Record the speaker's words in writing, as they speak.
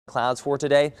clouds for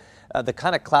today. The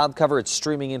kind of cloud cover it's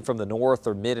streaming in from the north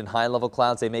or mid and high level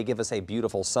clouds, they may give us a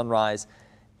beautiful sunrise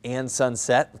and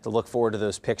sunset. To look forward to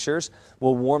those pictures.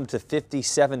 We'll warm to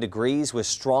 57 degrees with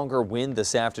stronger wind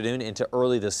this afternoon into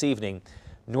early this evening.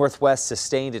 Northwest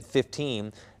sustained at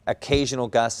 15. Occasional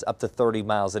gusts up to 30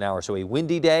 miles an hour. So a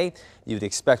windy day. You'd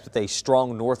expect with a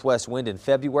strong northwest wind in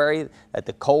February that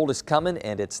the cold is coming,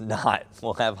 and it's not.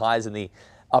 We'll have highs in the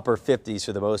upper 50s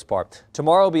for the most part.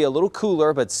 Tomorrow will be a little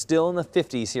cooler, but still in the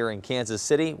 50s here in Kansas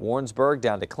City, Warrensburg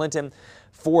down to Clinton.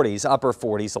 40s, upper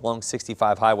 40s along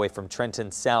 65 highway from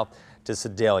Trenton south to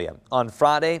Sedalia. On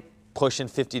Friday, pushing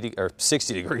 60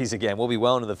 degrees again. We'll be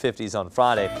well into the 50s on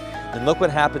Friday. And look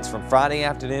what happens from Friday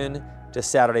afternoon to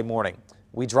Saturday morning.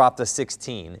 We drop to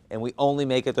 16 and we only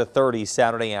make it to 30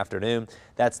 Saturday afternoon.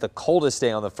 That's the coldest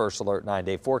day on the First Alert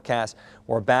 9-day forecast.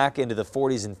 We're back into the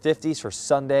 40s and 50s for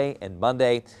Sunday and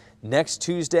Monday. Next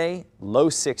Tuesday, low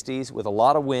 60s with a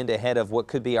lot of wind ahead of what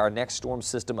could be our next storm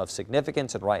system of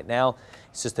significance. And right now,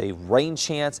 it's just a rain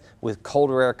chance with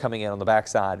colder air coming in on the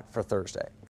backside for Thursday.